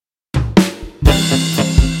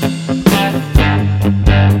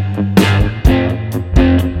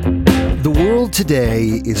world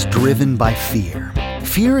today is driven by fear.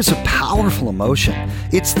 Fear is a powerful emotion.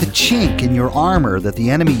 It's the chink in your armor that the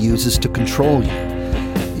enemy uses to control you.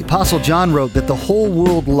 The Apostle John wrote that the whole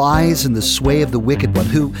world lies in the sway of the wicked one,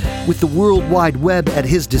 who, with the World Wide Web at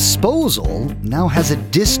his disposal, now has a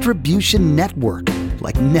distribution network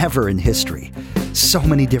like never in history. So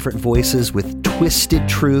many different voices with twisted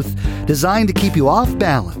truth designed to keep you off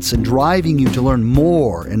balance and driving you to learn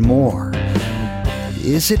more and more.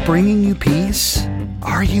 Is it bringing you peace?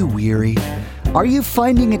 Are you weary? Are you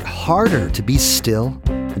finding it harder to be still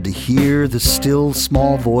and to hear the still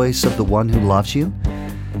small voice of the one who loves you?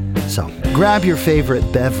 So grab your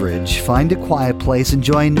favorite beverage, find a quiet place, and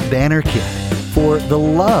join Banner Kid for the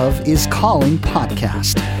Love is Calling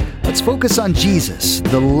podcast. Let's focus on Jesus,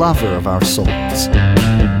 the lover of our souls.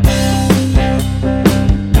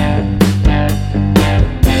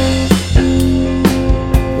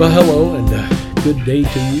 Well, hello, and good day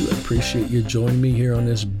to you. I appreciate you joining me here on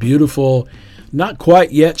this beautiful, not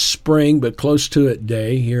quite yet spring, but close to it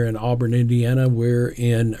day here in Auburn, Indiana. We're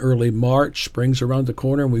in early March. Spring's around the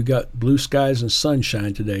corner, and we've got blue skies and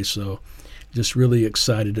sunshine today, so just really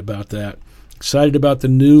excited about that. Excited about the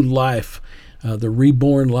new life, the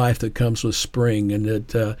reborn life that comes with spring, and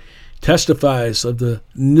it testifies of the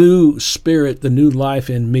new spirit, the new life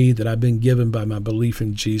in me that I've been given by my belief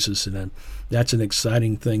in Jesus, and that's an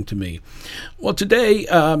exciting thing to me. Well, today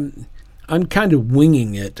I'm kind of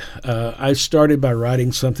winging it. I started by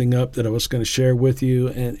writing something up that I was going to share with you,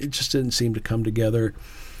 and it just didn't seem to come together.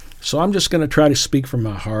 So I'm just going to try to speak from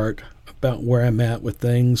my heart about where I'm at with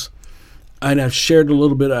things. And I've shared a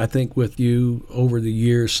little bit, I think, with you over the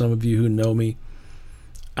years, some of you who know me.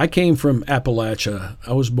 I came from Appalachia.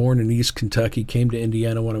 I was born in East Kentucky, came to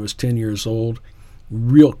Indiana when I was 10 years old.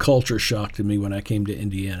 Real culture shock to me when I came to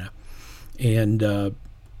Indiana. And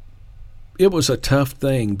it was a tough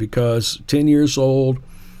thing because 10 years old,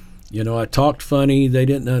 you know, I talked funny. They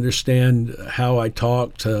didn't understand how I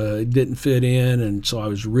talked. It didn't fit in, and so I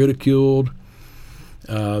was ridiculed.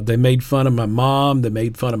 They made fun of my mom. They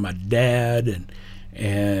made fun of my dad,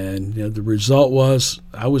 and you know, the result was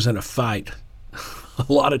I was in a fight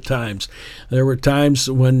a lot of times. There were times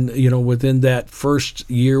when, you know, within that first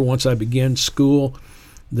year, once I began school,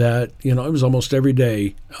 that, you know, it was almost every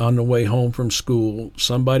day on the way home from school,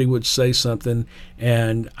 somebody would say something,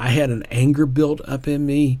 and I had an anger built up in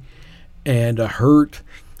me and a hurt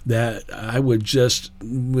that I would just,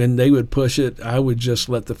 when they would push it, I would just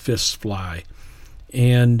let the fists fly.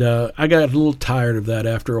 And I got a little tired of that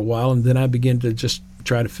after a while, and then I began to just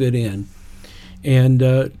try to fit in and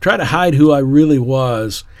try to hide who I really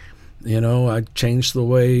was. You know, I changed the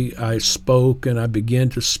way I spoke, and I began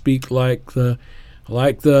to speak like the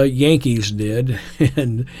Yankees did,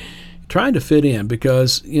 and trying to fit in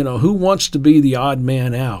because, you know, who wants to be the odd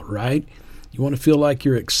man out, right? You want to feel like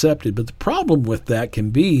you're accepted. But the problem with that can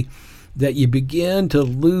be that you begin to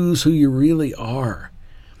lose who you really are.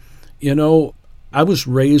 You know, I was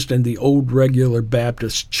raised in the old regular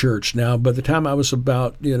Baptist church. Now, by the time I was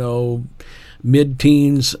about, you know,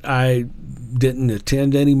 mid-teens, I didn't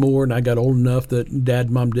attend anymore, and I got old enough that Dad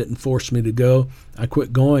and Mom didn't force me to go. I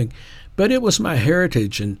quit going. But it was my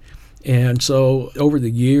heritage, and so over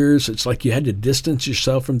the years, it's like you had to distance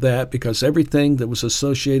yourself from that because everything that was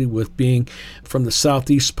associated with being from the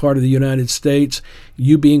southeast part of the United States,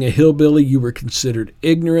 you being a hillbilly, you were considered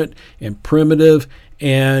ignorant and primitive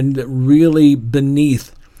and really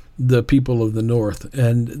beneath the people of the North.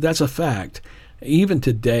 And that's a fact. Even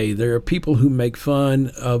today, there are people who make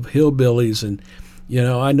fun of hillbillies. And, you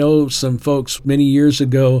know, I know some folks many years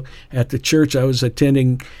ago at the church I was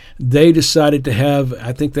attending, they decided to have,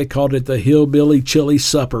 I think they called it the hillbilly chili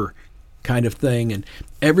supper kind of thing. And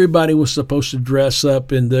everybody was supposed to dress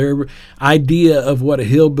up in their idea of what a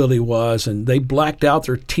hillbilly was. And they blacked out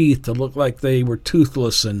their teeth to look like they were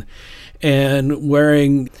toothless and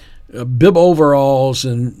wearing bib overalls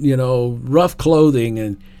and, you know, rough clothing.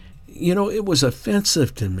 And, you know, it was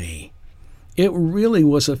offensive to me. It really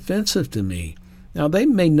was offensive to me. Now, they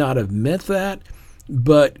may not have meant that,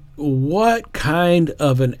 but what kind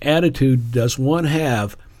of an attitude does one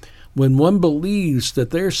have when one believes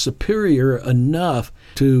that they're superior enough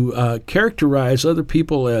to characterize other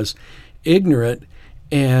people as ignorant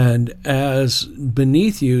and as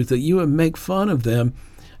beneath you, that you would make fun of them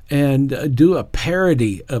and do a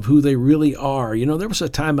parody of who they really are? You know, there was a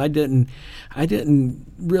time I didn't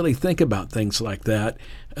really think about things like that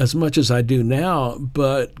as much as I do now,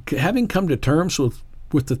 but having come to terms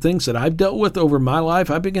with the things that I've dealt with over my life,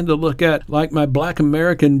 I begin to look at like my Black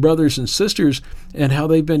American brothers and sisters and how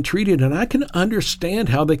they've been treated, and I can understand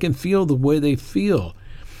how they can feel the way they feel.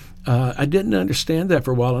 I didn't understand that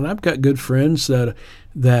for a while, and I've got good friends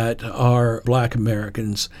that are Black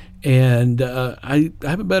Americans, and I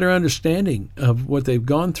have a better understanding of what they've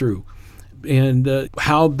gone through and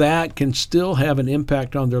how that can still have an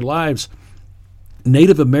impact on their lives.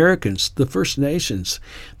 Native Americans, the First Nations,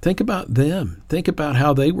 think about them. Think about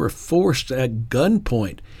how they were forced at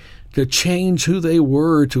gunpoint to change who they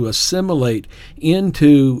were, to assimilate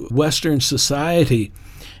into Western society.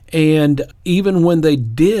 And even when they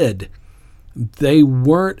did, they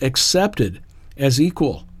weren't accepted as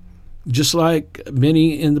equal, just like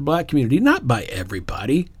many in the Black community. Not by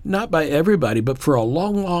everybody, but for a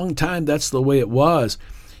long, long time, that's the way it was.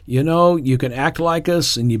 You know, you can act like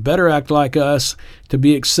us and you better act like us to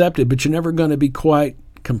be accepted, but you're never going to be quite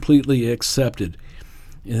completely accepted.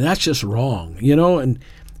 And that's just wrong, and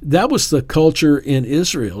that was the culture in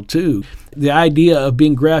Israel, too. The idea of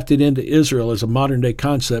being grafted into Israel is a modern-day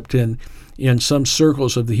concept in some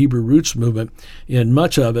circles of the Hebrew roots movement, in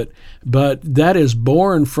much of it, but that is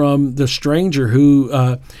born from the stranger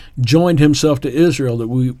who joined himself to Israel that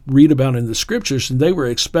we read about in the Scriptures, and they were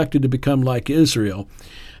expected to become like Israel.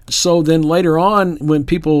 So then later on, when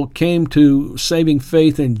people came to saving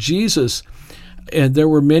faith in Jesus, and there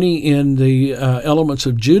were many in the elements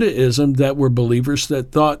of Judaism that were believers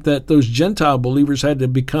that thought that those Gentile believers had to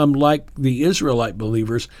become like the Israelite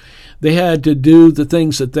believers. They had to do the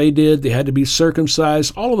things that they did. They had to be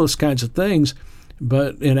circumcised, all of those kinds of things.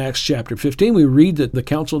 But in Acts chapter 15, we read that the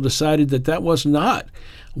council decided that that was not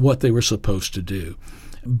what they were supposed to do.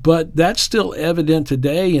 But that's still evident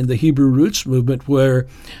today in the Hebrew roots movement, where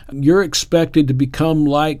you're expected to become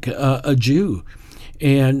like a Jew.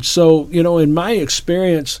 And so, in my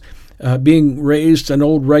experience, being raised an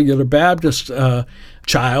old regular Baptist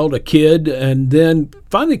child, a kid, and then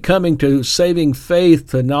finally coming to saving faith,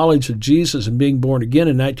 the knowledge of Jesus, and being born again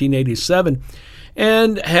in 1987,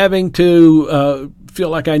 and having to feel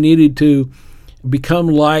like I needed to become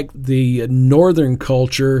like the northern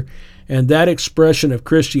culture and that expression of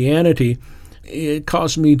Christianity, it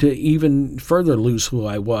caused me to even further lose who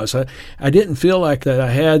I was. I didn't feel like that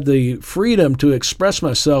I had the freedom to express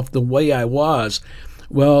myself the way I was.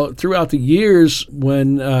 Well, throughout the years,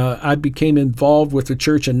 when I became involved with the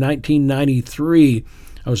church in 1993,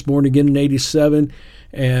 I was born again in 87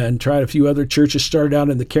 and tried a few other churches, started out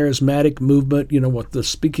in the charismatic movement, with the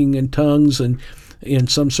speaking in tongues, and in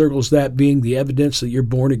some circles that being the evidence that you're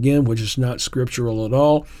born again, which is not scriptural at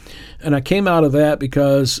all. And I came out of that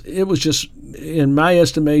because it was just, in my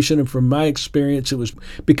estimation and from my experience, it was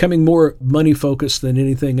becoming more money focused than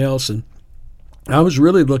anything else. And I was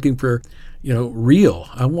really looking for, real.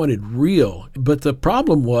 I wanted real. But the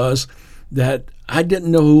problem was that I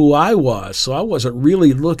didn't know who I was. So I wasn't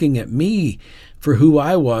really looking at me for who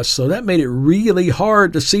I was. So that made it really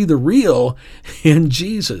hard to see the real in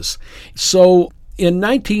Jesus. So in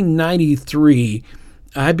 1993,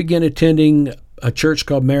 I began attending a church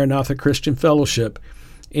called Maranatha Christian Fellowship,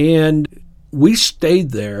 and we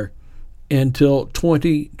stayed there until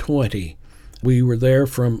 2020. We were there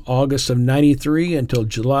from August of 93 until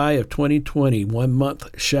July of 2020, 1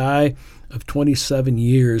 month shy of 27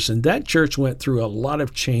 years. And that church went through a lot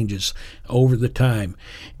of changes over the time.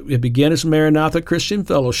 It began as Maranatha Christian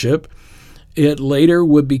Fellowship. It later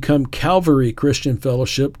would become Calvary Christian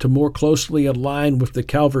Fellowship to more closely align with the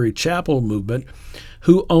Calvary Chapel movement,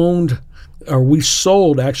 who we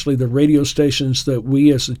sold actually the radio stations that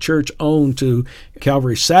we as the church owned to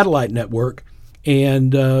Calvary Satellite Network.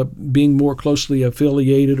 And being more closely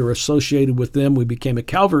affiliated or associated with them, we became a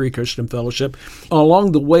Calvary Christian Fellowship.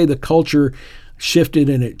 Along the way, the culture shifted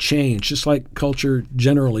and it changed, just like culture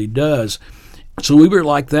generally does. So we were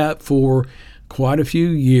like that for quite a few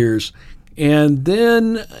years. And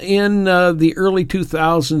then in the early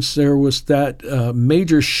 2000s, there was that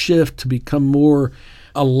major shift to become more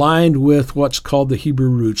aligned with what's called the Hebrew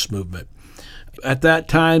Roots movement. At that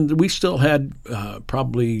time, we still had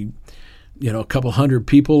probably a couple hundred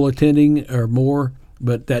people attending or more,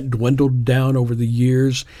 but that dwindled down over the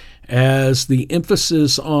years as the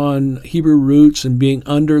emphasis on Hebrew roots and being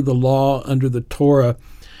under the law, under the Torah,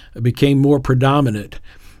 became more predominant.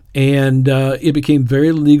 And it became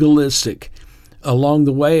very legalistic. Along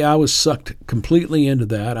the way, I was sucked completely into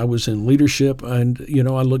that. I was in leadership, and,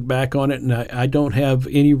 I look back on it, and I don't have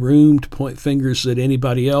any room to point fingers at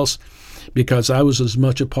anybody else because I was as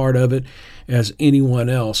much a part of it as anyone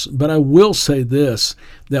else. But I will say this,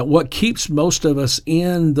 that what keeps most of us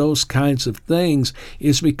in those kinds of things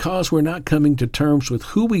is because we're not coming to terms with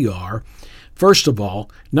who we are. First of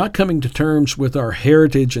all, not coming to terms with our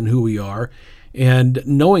heritage and who we are, and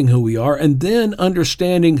knowing who we are, and then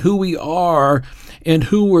understanding who we are and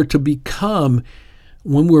who we're to become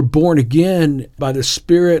when we're born again by the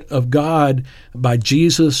Spirit of God, by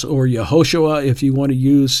Jesus or Yehoshua, if you want to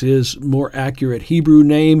use his more accurate Hebrew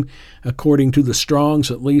name, according to the Strongs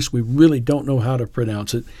at least. We really don't know how to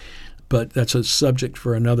pronounce it, but that's a subject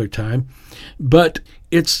for another time. But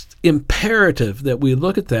it's imperative that we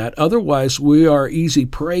look at that. Otherwise, we are easy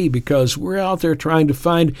prey because we're out there trying to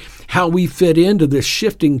find how we fit into this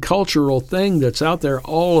shifting cultural thing that's out there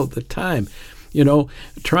all of the time.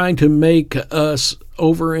 Trying to make us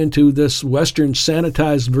over into this Western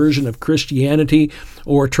sanitized version of Christianity,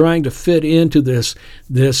 or trying to fit into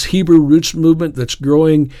this Hebrew roots movement that's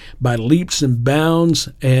growing by leaps and bounds.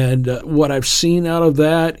 And what I've seen out of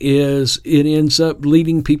that is it ends up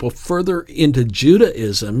leading people further into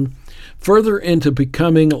Judaism, further into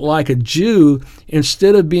becoming like a Jew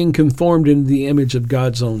instead of being conformed into the image of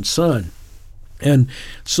God's own Son. And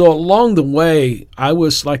so along the way, I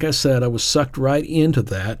was, like I said, I was sucked right into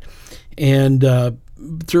that. And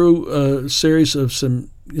through a series of some,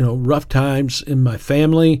 rough times in my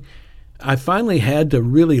family, I finally had to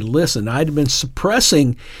really listen. I'd been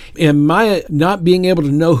suppressing in my not being able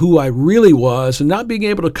to know who I really was and not being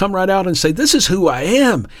able to come right out and say, this is who I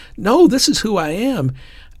am. No, this is who I am.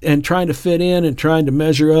 And trying to fit in and trying to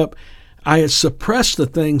measure up. I had suppressed the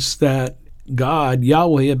things that God,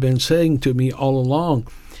 Yahweh, had been saying to me all along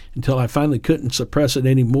until I finally couldn't suppress it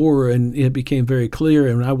anymore, and it became very clear,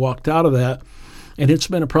 and I walked out of that. And it's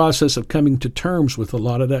been a process of coming to terms with a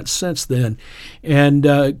lot of that since then, and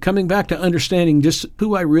coming back to understanding just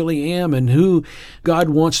who I really am and who God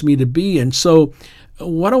wants me to be. And so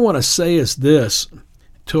what I want to say is this.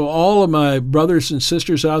 To all of my brothers and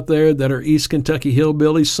sisters out there that are East Kentucky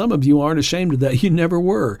hillbillies, some of you aren't ashamed of that. You never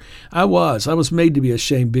were. I was. I was made to be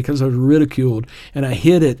ashamed because I was ridiculed, and I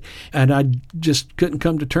hid it, and I just couldn't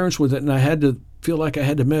come to terms with it, and I had to feel like I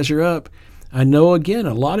had to measure up. I know, again,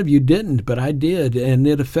 a lot of you didn't, but I did, and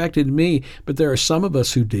it affected me. But there are some of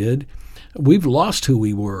us who did. We've lost who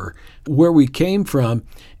we were, where we came from.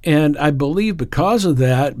 And I believe because of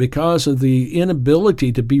that, because of the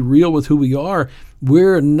inability to be real with who we are,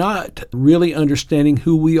 we're not really understanding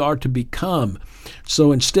who we are to become.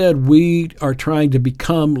 So instead, we are trying to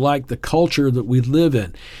become like the culture that we live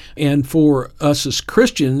in. And for us as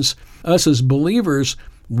Christians, us as believers,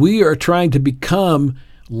 we are trying to become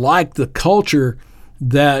like the culture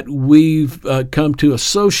that we've come to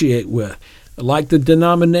associate with, like the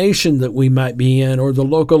denomination that we might be in, or the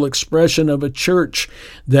local expression of a church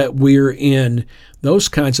that we're in, those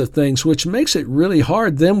kinds of things, which makes it really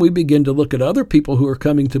hard. Then we begin to look at other people who are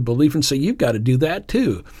coming to belief and say, you've got to do that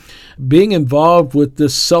too. Being involved with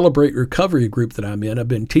this Celebrate Recovery group that I'm in, I've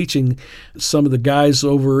been teaching some of the guys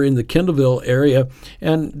over in the Kendallville area,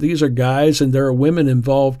 and these are guys, and there are women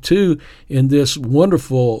involved too in this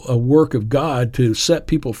wonderful work of God to set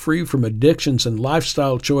people free from addictions and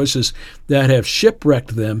lifestyle choices that have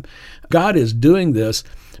shipwrecked them. God is doing this,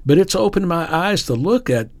 but it's opened my eyes to look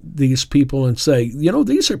at these people and say,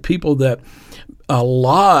 these are people that a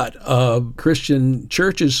lot of Christian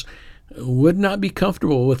churches would not be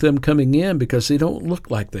comfortable with them coming in because they don't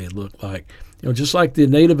look like they look like. Just like the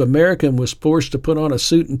Native American was forced to put on a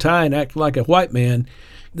suit and tie and act like a white man,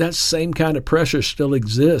 that same kind of pressure still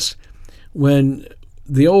exists. When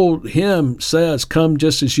the old hymn says, come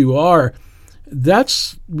just as you are,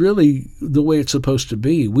 that's really the way it's supposed to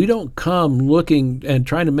be. We don't come looking and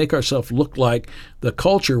trying to make ourselves look like the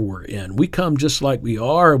culture we're in. We come just like we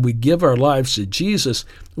are. We give our lives to Jesus,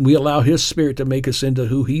 and we allow His Spirit to make us into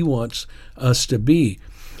who He wants us to be.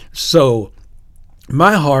 So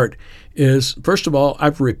my heart is, first of all,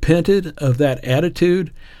 I've repented of that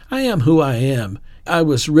attitude. I am who I am. I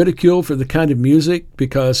was ridiculed for the kind of music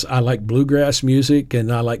because I like bluegrass music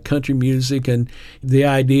and I like country music, and the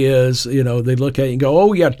idea is, they look at you and go,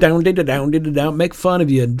 oh yeah, down, make fun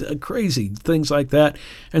of you and crazy things like that.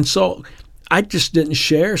 And so I just didn't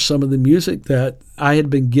share some of the music that I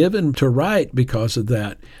had been given to write because of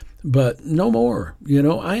that. But no more.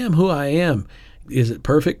 I am who I am. Is it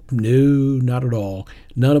perfect? No, not at all.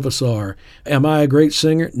 None of us are. Am I a great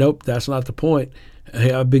singer? Nope, that's not the point.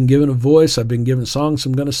 Hey, I've been given a voice. I've been given songs.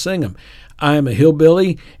 I'm going to sing them. I am a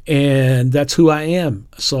hillbilly, and that's who I am.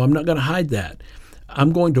 So I'm not going to hide that.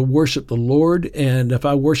 I'm going to worship the Lord, and if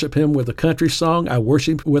I worship Him with a country song, I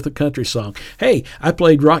worship with a country song. Hey, I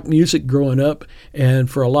played rock music growing up, and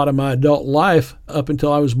for a lot of my adult life, up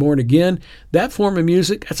until I was born again, that form of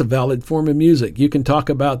music, that's a valid form of music. You can talk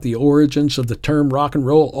about the origins of the term rock and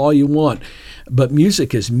roll all you want, but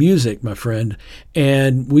music is music, my friend,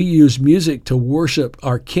 and we use music to worship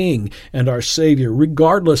our King and our Savior,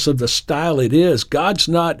 regardless of the style it is. God's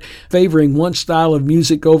not favoring one style of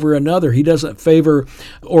music over another. He doesn't favor favor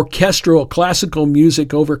orchestral classical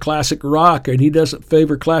music over classic rock, and he doesn't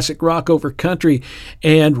favor classic rock over country.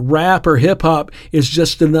 And rap or hip hop is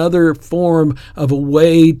just another form of a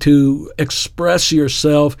way to express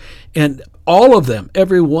yourself. And all of them,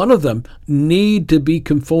 every one of them, need to be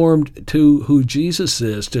conformed to who Jesus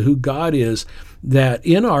is, to who God is. That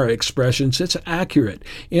in our expressions, it's accurate.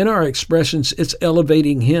 In our expressions, it's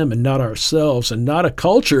elevating Him and not ourselves, and not a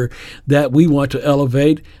culture that we want to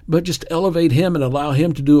elevate, but just elevate Him and allow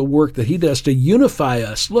Him to do a work that He does to unify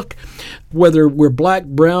us. Look, whether we're black,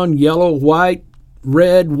 brown, yellow, white,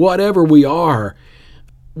 red, whatever we are,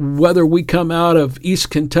 whether we come out of East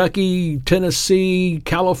Kentucky, Tennessee,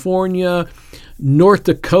 California, North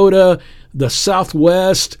Dakota, the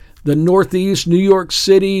Southwest, the Northeast, New York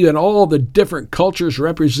City, and all the different cultures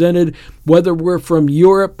represented, whether we're from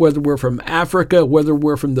Europe, whether we're from Africa, whether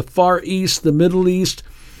we're from the Far East, the Middle East,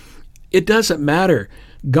 it doesn't matter.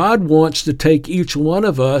 God wants to take each one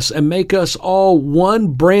of us and make us all one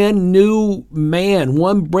brand new man,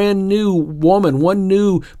 one brand new woman, one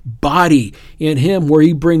new body in Him, where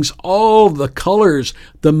He brings all the colors,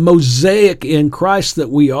 the mosaic in Christ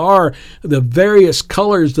that we are, the various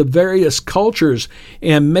colors, the various cultures,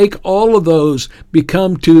 and make all of those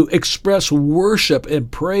become to express worship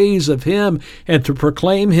and praise of Him and to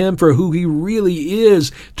proclaim Him for who He really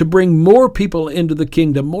is, to bring more people into the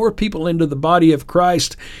kingdom, more people into the body of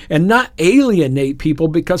Christ, and not alienate people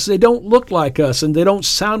because they don't look like us and they don't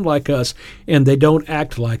sound like us and they don't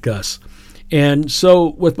act like us. And so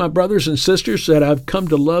with my brothers and sisters that I've come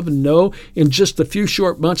to love and know in just the few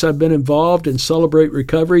short months I've been involved in Celebrate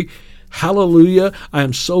Recovery, hallelujah, I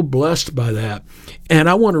am so blessed by that. And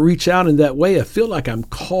I want to reach out in that way. I feel like I'm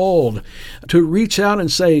called to reach out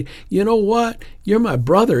and say, you know what? You're my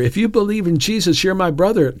brother. If you believe in Jesus, you're my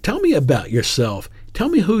brother. Tell me about yourself. Tell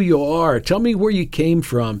me who you are. Tell me where you came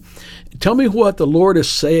from. Tell me what the Lord is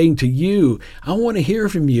saying to you. I want to hear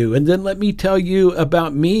from you. And then let me tell you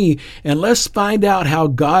about me. And let's find out how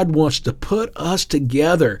God wants to put us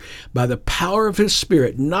together by the power of His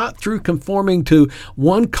Spirit, not through conforming to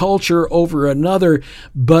one culture over another,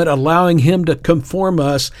 but allowing Him to conform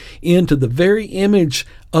us into the very image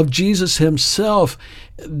of Jesus Himself,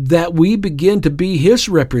 that we begin to be His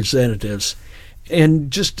representatives and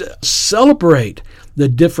just celebrate the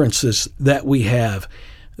differences that we have.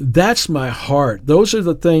 That's my heart. Those are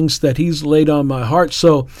the things that He's laid on my heart.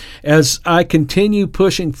 So as I continue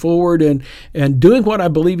pushing forward and doing what I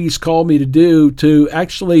believe He's called me to do, to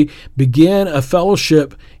actually begin a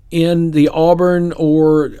fellowship in the Auburn,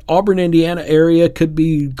 Indiana area, could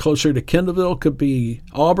be closer to Kendallville, could be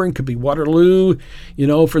Auburn, could be Waterloo. You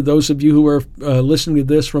know, for those of you who are listening to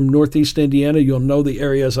this from Northeast Indiana, you'll know the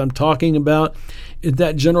areas I'm talking about. In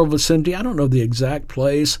that general vicinity, I don't know the exact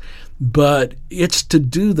place, but it's to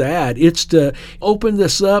do that. It's to open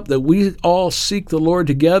this up, that we all seek the Lord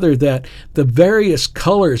together, that the various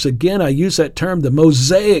colors, again, I use that term, the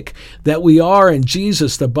mosaic that we are in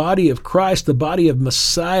Jesus, the body of Christ, the body of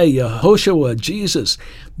Messiah, Yehoshua, Jesus,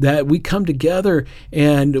 that we come together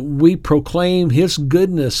and we proclaim His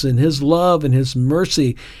goodness and His love and His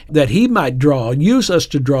mercy, that He might use us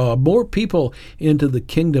to draw more people into the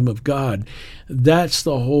kingdom of God. That's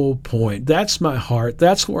the whole point. That's my heart.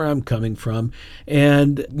 That's where I'm coming from.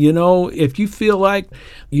 And, you know, if you feel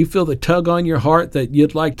the tug on your heart that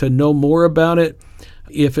you'd like to know more about it,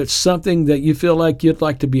 if it's something that you feel like you'd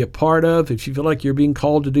like to be a part of, if you feel like you're being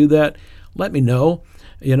called to do that, let me know.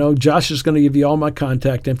 You know, Josh is going to give you all my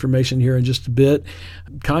contact information here in just a bit.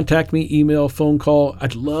 Contact me, email, phone call.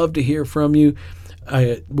 I'd love to hear from you.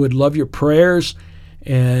 I would love your prayers.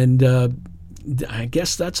 And I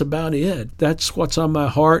guess that's about it. That's what's on my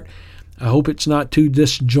heart. I hope it's not too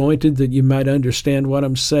disjointed, that you might understand what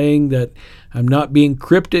I'm saying, that I'm not being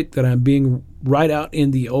cryptic, that I'm being right out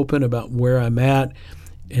in the open about where I'm at,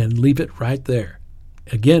 and leave it right there.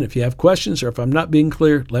 Again, if you have questions or if I'm not being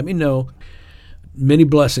clear, let me know. Many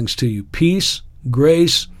blessings to you. Peace,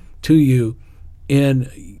 grace to you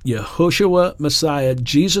in Yehoshua, Messiah,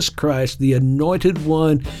 Jesus Christ, the anointed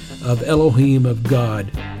one of Elohim, of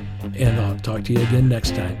God. And I'll talk to you again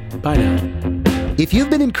next time. Bye now. If you've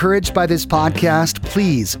been encouraged by this podcast,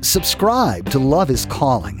 please subscribe to Love is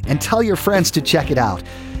Calling and tell your friends to check it out.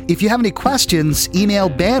 If you have any questions, email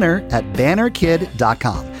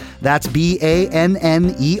banner@bannerkid.com. That's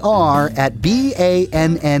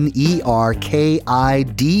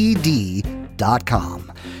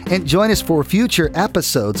BANNER@BANNERKIDD.com. And join us for future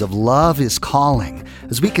episodes of Love is Calling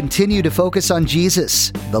as we continue to focus on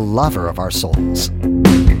Jesus, the lover of our souls.